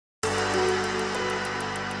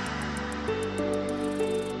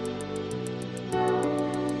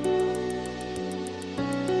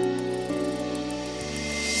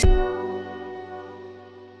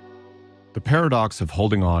The paradox of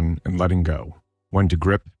holding on and letting go, when to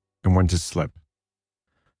grip and when to slip.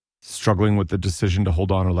 Struggling with the decision to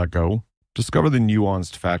hold on or let go? Discover the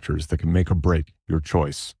nuanced factors that can make or break your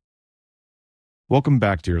choice. Welcome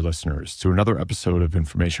back, dear listeners, to another episode of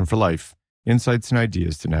Information for Life, insights and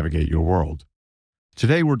ideas to navigate your world.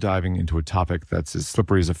 Today we're diving into a topic that's as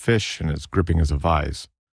slippery as a fish and as gripping as a vise,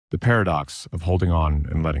 the paradox of holding on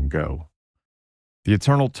and letting go. The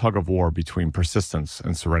eternal tug of war between persistence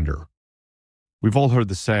and surrender. We've all heard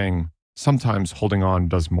the saying, sometimes holding on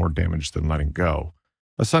does more damage than letting go,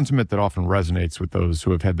 a sentiment that often resonates with those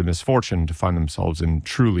who have had the misfortune to find themselves in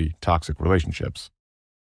truly toxic relationships.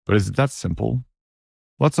 But is it that simple?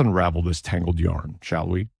 Let's unravel this tangled yarn, shall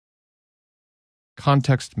we?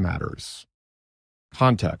 Context matters.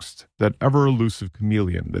 Context, that ever-elusive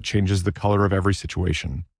chameleon that changes the color of every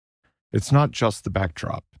situation. It's not just the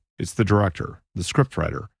backdrop, it's the director, the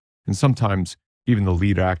scriptwriter, and sometimes even the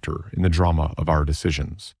lead actor in the drama of our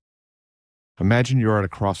decisions. Imagine you're at a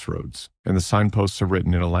crossroads and the signposts are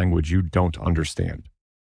written in a language you don't understand.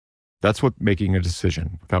 That's what making a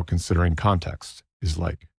decision without considering context is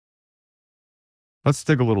like. Let's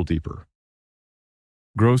dig a little deeper.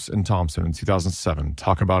 Gross and Thompson in 2007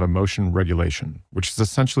 talk about emotion regulation, which is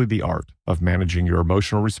essentially the art of managing your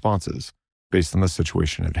emotional responses based on the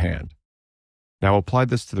situation at hand. Now apply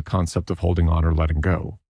this to the concept of holding on or letting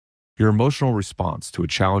go. Your emotional response to a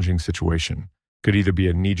challenging situation could either be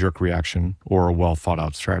a knee-jerk reaction or a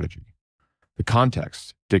well-thought-out strategy. The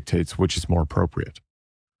context dictates which is more appropriate.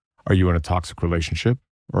 Are you in a toxic relationship,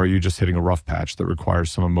 or are you just hitting a rough patch that requires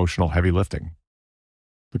some emotional heavy lifting?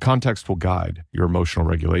 The context will guide your emotional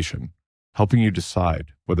regulation, helping you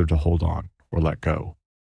decide whether to hold on or let go.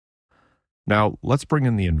 Now, let's bring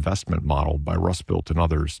in the investment model by Russ Bilt and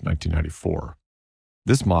others, 1994.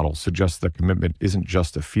 This model suggests that commitment isn't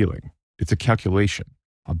just a feeling, it's a calculation,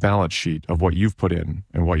 a balance sheet of what you've put in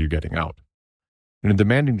and what you're getting out. In a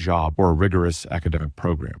demanding job or a rigorous academic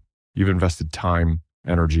program, you've invested time,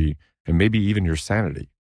 energy, and maybe even your sanity.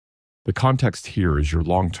 The context here is your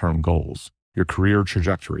long-term goals, your career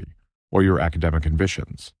trajectory, or your academic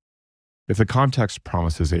ambitions. If the context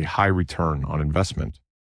promises a high return on investment,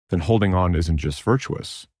 then holding on isn't just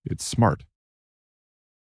virtuous, it's smart.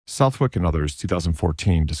 Southwick and others,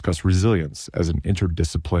 2014, discuss resilience as an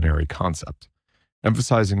interdisciplinary concept,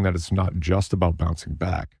 emphasizing that it's not just about bouncing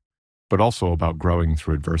back, but also about growing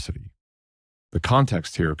through adversity. The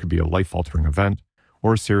context here could be a life-altering event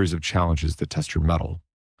or a series of challenges that test your mettle.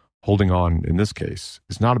 Holding on, in this case,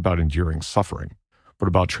 is not about enduring suffering, but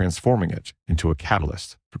about transforming it into a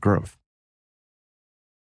catalyst for growth.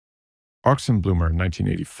 Arx and Bloomer in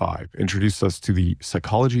 1985 introduced us to the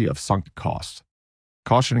psychology of sunk cost,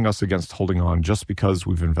 cautioning us against holding on just because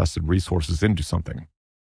we've invested resources into something.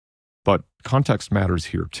 But context matters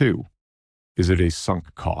here too. Is it a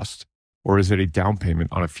sunk cost, or is it a down payment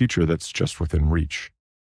on a future that's just within reach?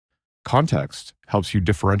 Context helps you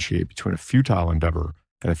differentiate between a futile endeavor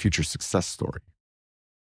and a future success story.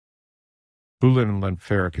 Bulin and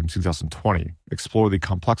Len-Ferrick in 2020 explore the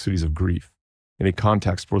complexities of grief in a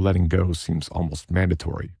context where letting go seems almost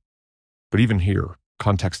mandatory. But even here,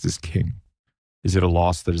 context is king. Is it a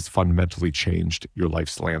loss that has fundamentally changed your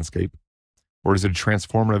life's landscape? Or is it a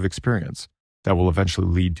transformative experience that will eventually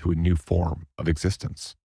lead to a new form of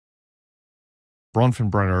existence?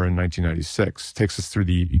 Bronfenbrenner in 1996 takes us through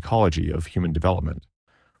the ecology of human development,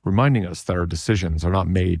 reminding us that our decisions are not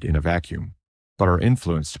made in a vacuum, but are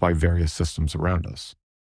influenced by various systems around us.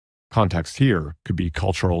 Context here could be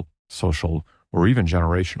cultural, social, or even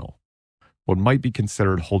generational. What might be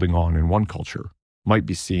considered holding on in one culture might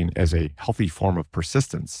be seen as a healthy form of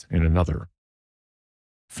persistence in another.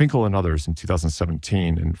 Finkel and others in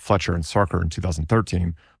 2017 and Fletcher and Sarkar in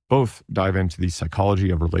 2013 both dive into the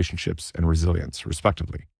psychology of relationships and resilience,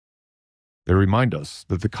 respectively. They remind us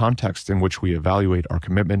that the context in which we evaluate our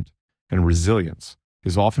commitment and resilience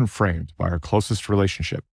is often framed by our closest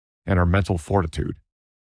relationship and our mental fortitude.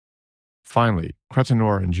 Finally,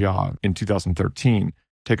 Cretanor and Jia in 2013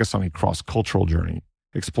 take us on a cross-cultural journey,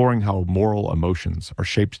 exploring how moral emotions are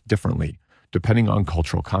shaped differently depending on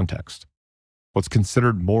cultural context. What's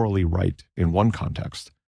considered morally right in one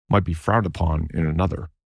context might be frowned upon in another.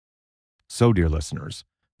 So, dear listeners,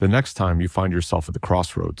 the next time you find yourself at the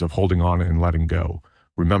crossroads of holding on and letting go,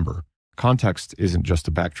 remember, context isn't just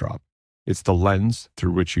a backdrop. It's the lens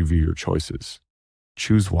through which you view your choices.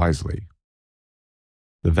 Choose wisely.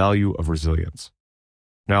 The value of resilience.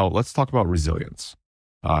 Now, let's talk about resilience.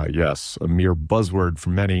 Yes, a mere buzzword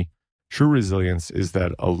for many, true resilience is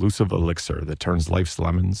that elusive elixir that turns life's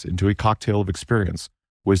lemons into a cocktail of experience,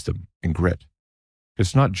 wisdom, and grit.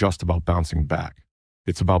 It's not just about bouncing back.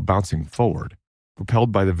 It's about bouncing forward,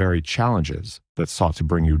 propelled by the very challenges that sought to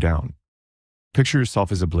bring you down. Picture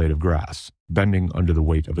yourself as a blade of grass, bending under the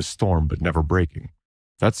weight of a storm but never breaking.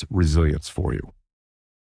 That's resilience for you.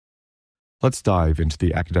 Let's dive into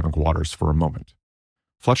the academic waters for a moment.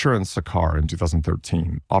 Fletcher and Sakar in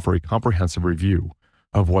 2013 offer a comprehensive review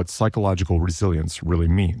of what psychological resilience really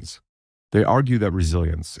means. They argue that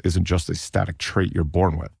resilience isn't just a static trait you're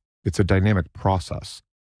born with, it's a dynamic process.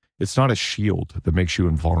 It's not a shield that makes you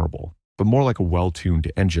invulnerable, but more like a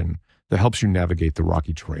well-tuned engine that helps you navigate the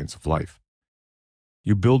rocky terrains of life.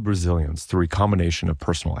 You build resilience through a combination of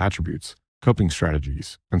personal attributes, coping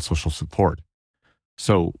strategies, and social support.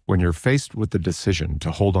 So, when you're faced with the decision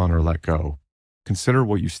to hold on or let go, consider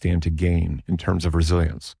what you stand to gain in terms of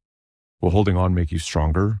resilience. Will holding on make you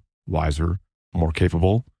stronger, wiser, more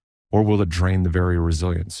capable, or will it drain the very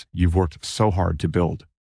resilience you've worked so hard to build?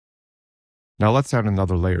 Now let's add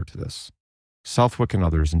another layer to this. Southwick and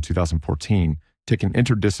others in 2014 take an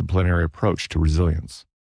interdisciplinary approach to resilience,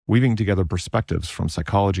 weaving together perspectives from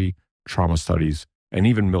psychology, trauma studies, and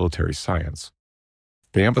even military science.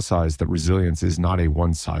 They emphasize that resilience is not a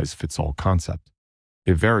one-size-fits-all concept.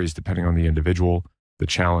 It varies depending on the individual, the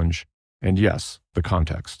challenge, and yes, the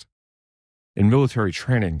context. In military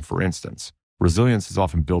training, for instance, resilience is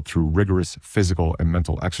often built through rigorous physical and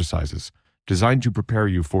mental exercises designed to prepare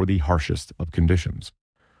you for the harshest of conditions.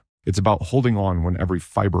 It's about holding on when every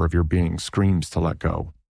fiber of your being screams to let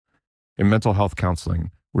go. In mental health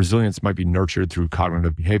counseling, resilience might be nurtured through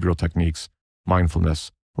cognitive behavioral techniques,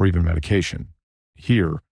 mindfulness, or even medication.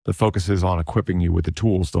 Here, the focus is on equipping you with the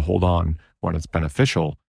tools to hold on when it's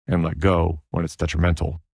beneficial and let go when it's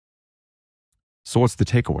detrimental. So what's the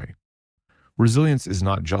takeaway? Resilience is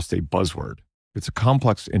not just a buzzword. It's a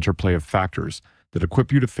complex interplay of factors that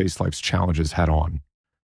equip you to face life's challenges head on.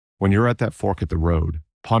 When you're at that fork at the road,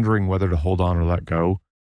 pondering whether to hold on or let go,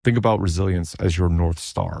 think about resilience as your North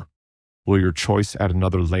Star. Will your choice add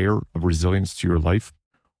another layer of resilience to your life,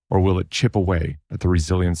 or will it chip away at the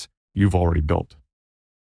resilience you've already built?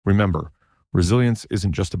 Remember, resilience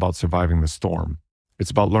isn't just about surviving the storm.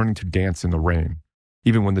 It's about learning to dance in the rain,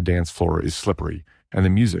 even when the dance floor is slippery and the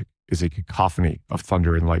music is a cacophony of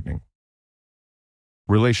thunder and lightning.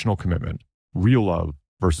 Relational commitment, real love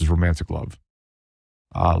versus romantic love.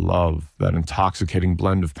 Love, that intoxicating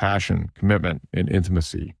blend of passion, commitment, and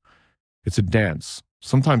intimacy. It's a dance,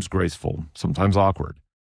 sometimes graceful, sometimes awkward,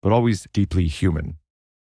 but always deeply human.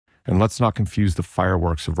 And let's not confuse the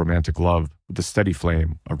fireworks of romantic love with the steady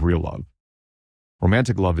flame of real love.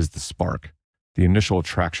 Romantic love is the spark, the initial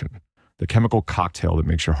attraction, the chemical cocktail that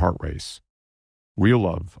makes your heart race. Real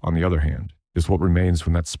love, on the other hand, is what remains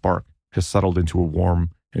when that spark has settled into a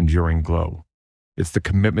warm, enduring glow. It's the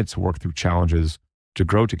commitment to work through challenges, to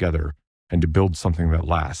grow together, and to build something that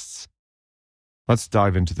lasts. Let's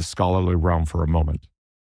dive into the scholarly realm for a moment.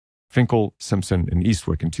 Finkel, Simpson, and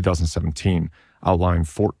Eastwick in 2017 outlined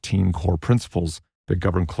 14 core principles that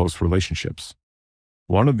govern close relationships.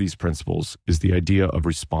 One of these principles is the idea of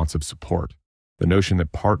responsive support, the notion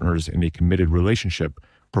that partners in a committed relationship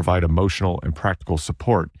provide emotional and practical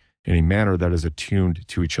support in a manner that is attuned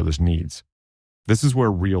to each other's needs. This is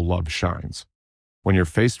where real love shines. When you're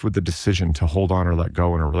faced with the decision to hold on or let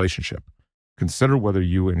go in a relationship, consider whether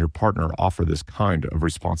you and your partner offer this kind of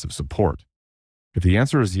responsive support. If the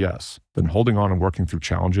answer is yes, then holding on and working through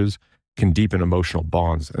challenges can deepen emotional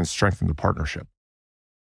bonds and strengthen the partnership.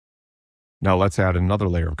 Now let's add another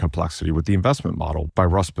layer of complexity with the investment model by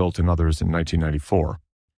Russ Bilt and others in 1994.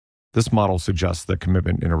 This model suggests that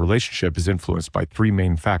commitment in a relationship is influenced by three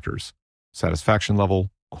main factors: satisfaction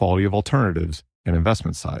level, quality of alternatives, and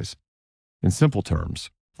investment size. In simple terms,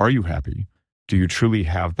 are you happy? Do you truly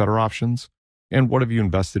have better options? And what have you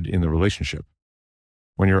invested in the relationship?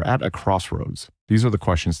 When you're at a crossroads, these are the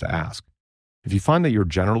questions to ask. If you find that you're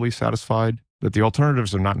generally satisfied, that the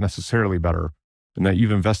alternatives are not necessarily better, and that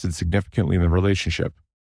you've invested significantly in the relationship,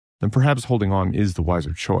 then perhaps holding on is the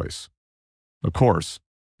wiser choice. Of course,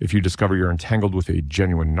 if you discover you're entangled with a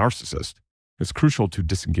genuine narcissist, it's crucial to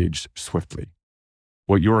disengage swiftly.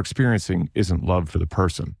 What you're experiencing isn't love for the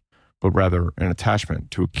person, but rather an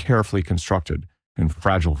attachment to a carefully constructed and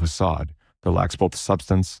fragile facade that lacks both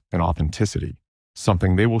substance and authenticity,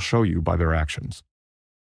 something they will show you by their actions.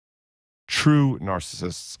 True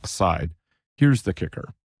narcissists aside, here's the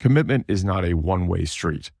kicker. Commitment is not a one-way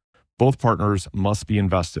street. Both partners must be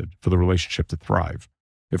invested for the relationship to thrive.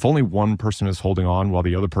 If only one person is holding on while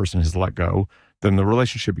the other person has let go, then the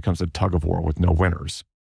relationship becomes a tug-of-war with no winners.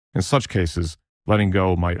 In such cases, letting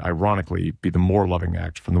go might ironically be the more loving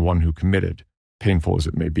act from the one who committed, painful as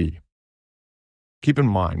it may be. Keep in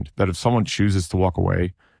mind that if someone chooses to walk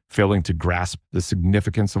away, failing to grasp the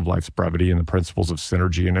significance of life's brevity and the principles of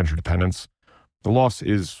synergy and interdependence, the loss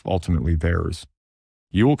is ultimately theirs.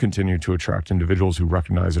 You will continue to attract individuals who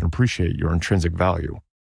recognize and appreciate your intrinsic value.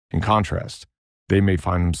 In contrast, they may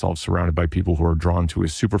find themselves surrounded by people who are drawn to a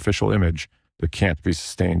superficial image that can't be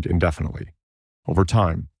sustained indefinitely. Over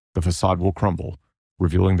time, the facade will crumble,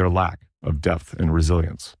 revealing their lack of depth and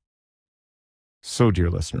resilience. So, dear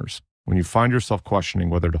listeners, when you find yourself questioning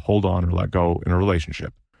whether to hold on or let go in a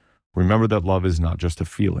relationship, remember that love is not just a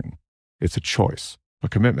feeling. It's a choice, a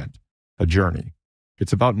commitment, a journey.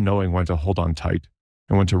 It's about knowing when to hold on tight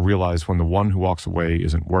and when to realize when the one who walks away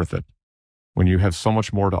isn't worth it, when you have so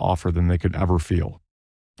much more to offer than they could ever feel,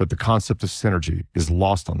 that the concept of synergy is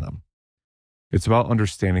lost on them. It's about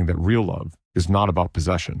understanding that real love is not about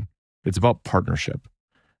possession. It's about partnership,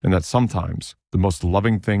 and that sometimes the most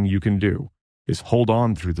loving thing you can do is hold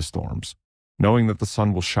on through the storms, knowing that the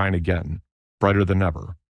sun will shine again, brighter than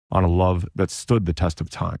ever, on a love that stood the test of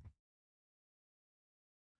time.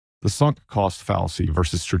 The sunk cost fallacy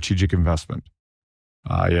versus strategic investment.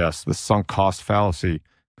 Yes, the sunk cost fallacy,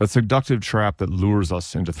 that seductive trap that lures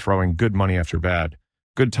us into throwing good money after bad,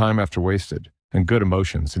 good time after wasted, and good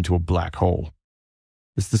emotions into a black hole.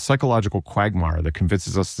 It's the psychological quagmire that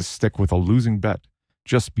convinces us to stick with a losing bet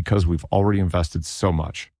just because we've already invested so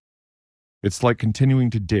much. It's like continuing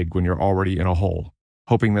to dig when you're already in a hole,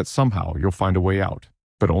 hoping that somehow you'll find a way out,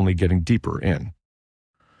 but only getting deeper in.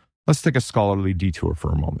 Let's take a scholarly detour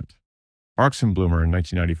for a moment. Marx and Bloomer in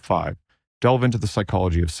 1995 delve into the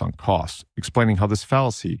psychology of sunk costs, explaining how this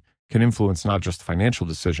fallacy can influence not just financial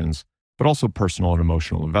decisions, but also personal and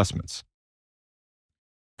emotional investments.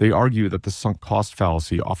 They argue that the sunk cost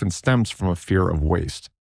fallacy often stems from a fear of waste.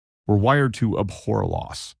 We're wired to abhor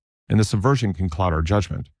loss, and this aversion can cloud our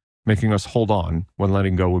judgment, making us hold on when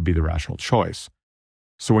letting go would be the rational choice.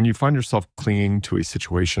 So when you find yourself clinging to a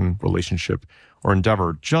situation, relationship, or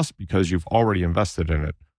endeavor just because you've already invested in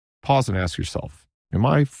it, pause and ask yourself, am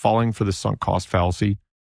I falling for the sunk cost fallacy?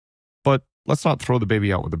 But let's not throw the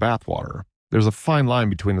baby out with the bathwater. There's a fine line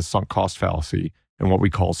between the sunk cost fallacy and what we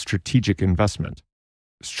call strategic investment.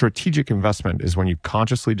 Strategic investment is when you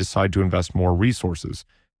consciously decide to invest more resources,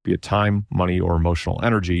 be it time, money, or emotional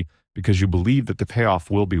energy, because you believe that the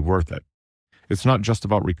payoff will be worth it. It's not just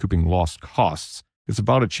about recouping lost costs, it's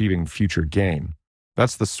about achieving future gain.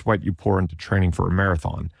 That's the sweat you pour into training for a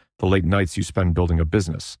marathon, the late nights you spend building a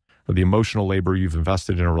business, or the emotional labor you've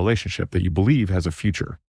invested in a relationship that you believe has a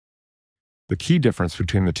future. The key difference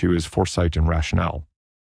between the two is foresight and rationale.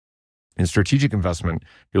 In strategic investment,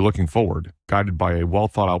 you're looking forward, guided by a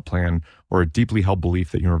well-thought-out plan or a deeply held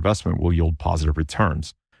belief that your investment will yield positive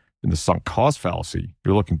returns. In the sunk cost fallacy,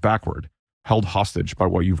 you're looking backward, held hostage by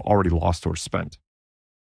what you've already lost or spent.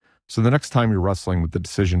 So the next time you're wrestling with the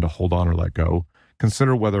decision to hold on or let go,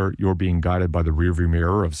 consider whether you're being guided by the rearview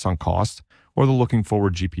mirror of sunk cost or the looking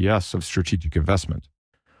forward GPS of strategic investment.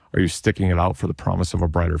 Are you sticking it out for the promise of a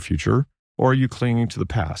brighter future, or are you clinging to the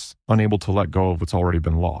past, unable to let go of what's already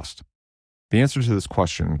been lost? The answer to this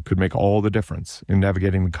question could make all the difference in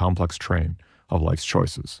navigating the complex terrain of life's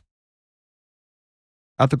choices.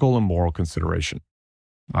 Ethical and moral consideration.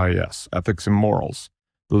 Yes, ethics and morals.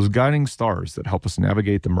 Those guiding stars that help us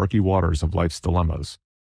navigate the murky waters of life's dilemmas.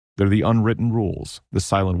 They're the unwritten rules, the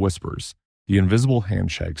silent whispers, the invisible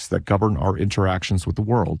handshakes that govern our interactions with the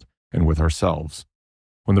world and with ourselves.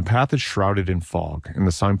 When the path is shrouded in fog and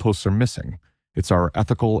the signposts are missing, it's our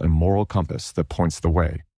ethical and moral compass that points the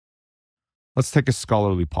way. Let's take a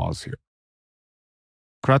scholarly pause here.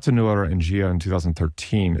 Kratenauer and Gia in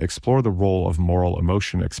 2013 explore the role of moral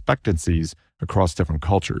emotion expectancies across different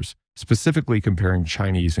cultures, specifically comparing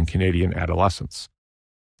Chinese and Canadian adolescents.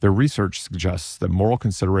 Their research suggests that moral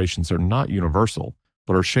considerations are not universal,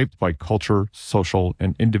 but are shaped by culture, social,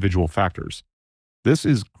 and individual factors. This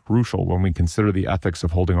is crucial when we consider the ethics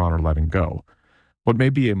of holding on or letting go. What may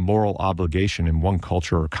be a moral obligation in one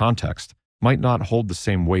culture or context might not hold the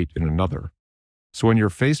same weight in another. So when you're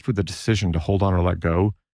faced with the decision to hold on or let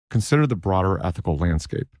go, consider the broader ethical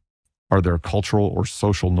landscape. Are there cultural or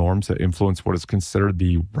social norms that influence what is considered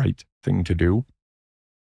the right thing to do?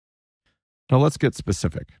 Now let's get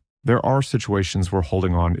specific. There are situations where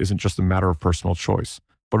holding on isn't just a matter of personal choice,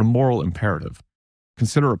 but a moral imperative.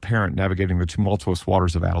 Consider a parent navigating the tumultuous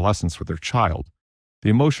waters of adolescence with their child. The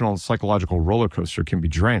emotional and psychological roller coaster can be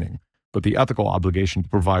draining, but the ethical obligation to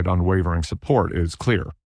provide unwavering support is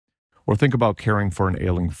clear. Or think about caring for an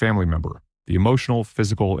ailing family member. The emotional,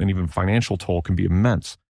 physical, and even financial toll can be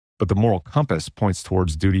immense, but the moral compass points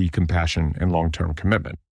towards duty, compassion, and long-term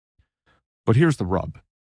commitment. But here's the rub.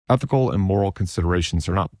 Ethical and moral considerations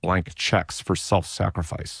are not blank checks for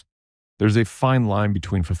self-sacrifice. There's a fine line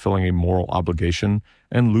between fulfilling a moral obligation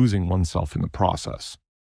and losing oneself in the process.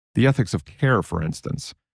 The ethics of care, for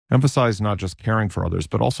instance, emphasize not just caring for others,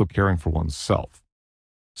 but also caring for oneself.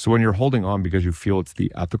 So when you're holding on because you feel it's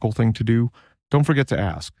the ethical thing to do, don't forget to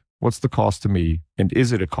ask, what's the cost to me, and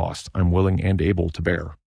is it a cost I'm willing and able to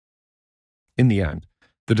bear? In the end,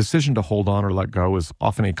 the decision to hold on or let go is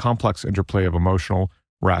often a complex interplay of emotional,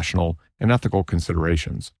 rational, and ethical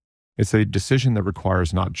considerations. It's a decision that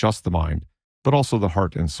requires not just the mind, but also the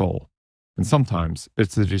heart and soul. And sometimes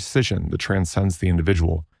it's a decision that transcends the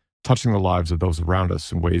individual, touching the lives of those around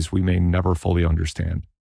us in ways we may never fully understand.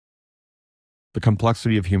 The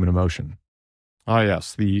complexity of human emotion. Ah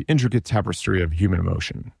yes, the intricate tapestry of human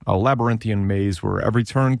emotion, a labyrinthian maze where every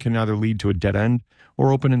turn can either lead to a dead end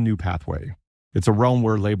or open a new pathway. It's a realm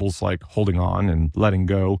where labels like holding on and letting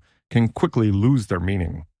go can quickly lose their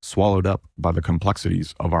meaning, swallowed up by the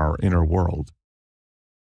complexities of our inner world.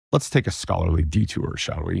 Let's take a scholarly detour,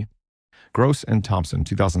 shall we? Gross and Thompson,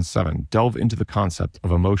 2007, delve into the concept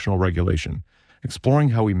of emotional regulation,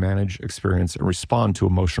 exploring how we manage, experience, and respond to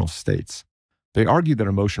emotional states. They argue that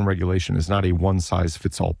emotion regulation is not a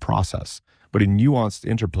one-size-fits-all process, but a nuanced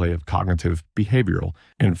interplay of cognitive, behavioral,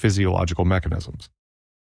 and physiological mechanisms.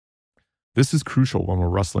 This is crucial when we're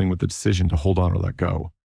wrestling with the decision to hold on or let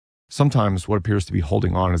go. Sometimes what appears to be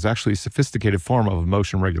holding on is actually a sophisticated form of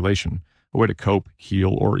emotion regulation, a way to cope,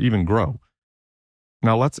 heal, or even grow.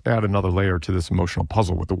 Now let's add another layer to this emotional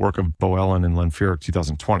puzzle with the work of Boellen and Lenferic,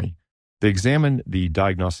 2020. They examined the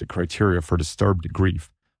diagnostic criteria for disturbed grief,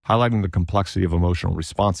 highlighting the complexity of emotional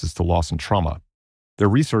responses to loss and trauma. Their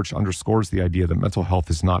research underscores the idea that mental health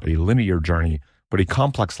is not a linear journey, but a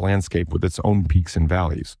complex landscape with its own peaks and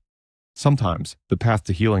valleys. Sometimes the path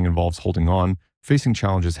to healing involves holding on, facing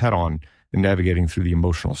challenges head-on, and navigating through the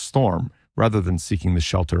emotional storm, rather than seeking the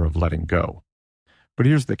shelter of letting go. But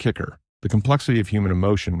here's the kicker. The complexity of human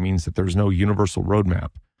emotion means that there's no universal roadmap,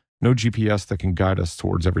 no GPS that can guide us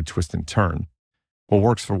towards every twist and turn. What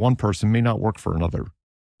works for one person may not work for another.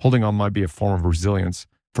 Holding on might be a form of resilience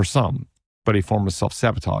for some, but a form of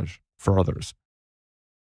self-sabotage for others.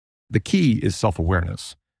 The key is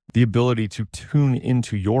self-awareness, the ability to tune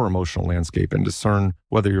into your emotional landscape and discern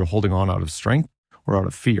whether you're holding on out of strength or out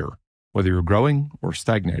of fear, whether you're growing or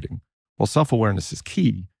stagnating. While self-awareness is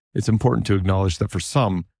key, it's important to acknowledge that for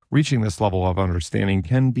some, reaching this level of understanding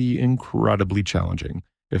can be incredibly challenging,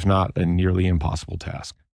 if not a nearly impossible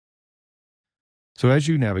task. So as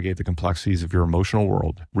you navigate the complexities of your emotional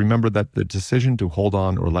world, remember that the decision to hold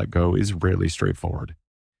on or let go is rarely straightforward.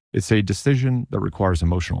 It's a decision that requires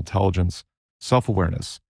emotional intelligence,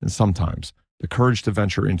 self-awareness, and sometimes the courage to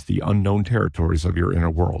venture into the unknown territories of your inner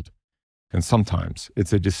world. And sometimes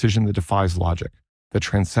it's a decision that defies logic, that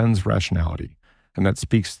transcends rationality, and that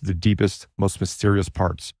speaks to the deepest, most mysterious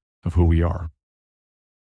parts of who we are.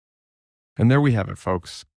 And there we have it,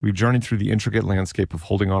 folks. We've journeyed through the intricate landscape of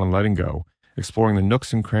holding on and letting go, exploring the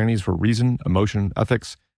nooks and crannies where reason, emotion,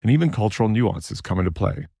 ethics, and even cultural nuances come into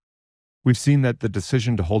play. We've seen that the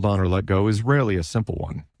decision to hold on or let go is rarely a simple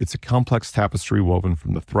one. It's a complex tapestry woven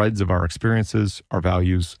from the threads of our experiences, our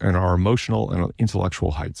values, and our emotional and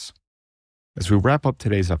intellectual heights. As we wrap up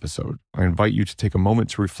today's episode, I invite you to take a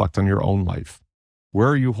moment to reflect on your own life. Where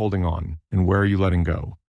are you holding on, and where are you letting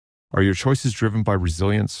go? Are your choices driven by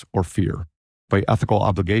resilience or fear, by ethical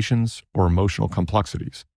obligations or emotional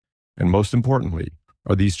complexities? And most importantly,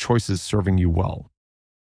 are these choices serving you well?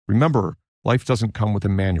 Remember, life doesn't come with a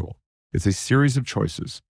manual. It's a series of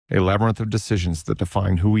choices, a labyrinth of decisions that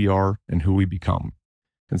define who we are and who we become.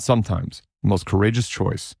 And sometimes, the most courageous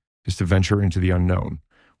choice is to venture into the unknown,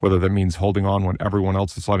 whether that means holding on when everyone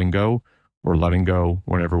else is letting go, or letting go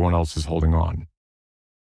when everyone else is holding on.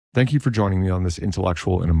 Thank you for joining me on this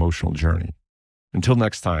intellectual and emotional journey. Until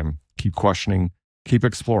next time, keep questioning, keep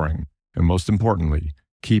exploring, and most importantly,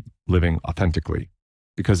 keep living authentically.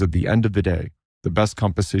 Because at the end of the day, the best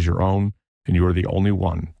compass is your own, and you are the only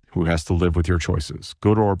one who has to live with your choices,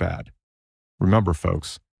 good or bad. Remember,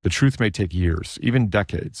 folks, the truth may take years, even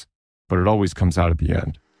decades, but it always comes out at the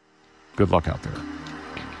end. Good luck out there.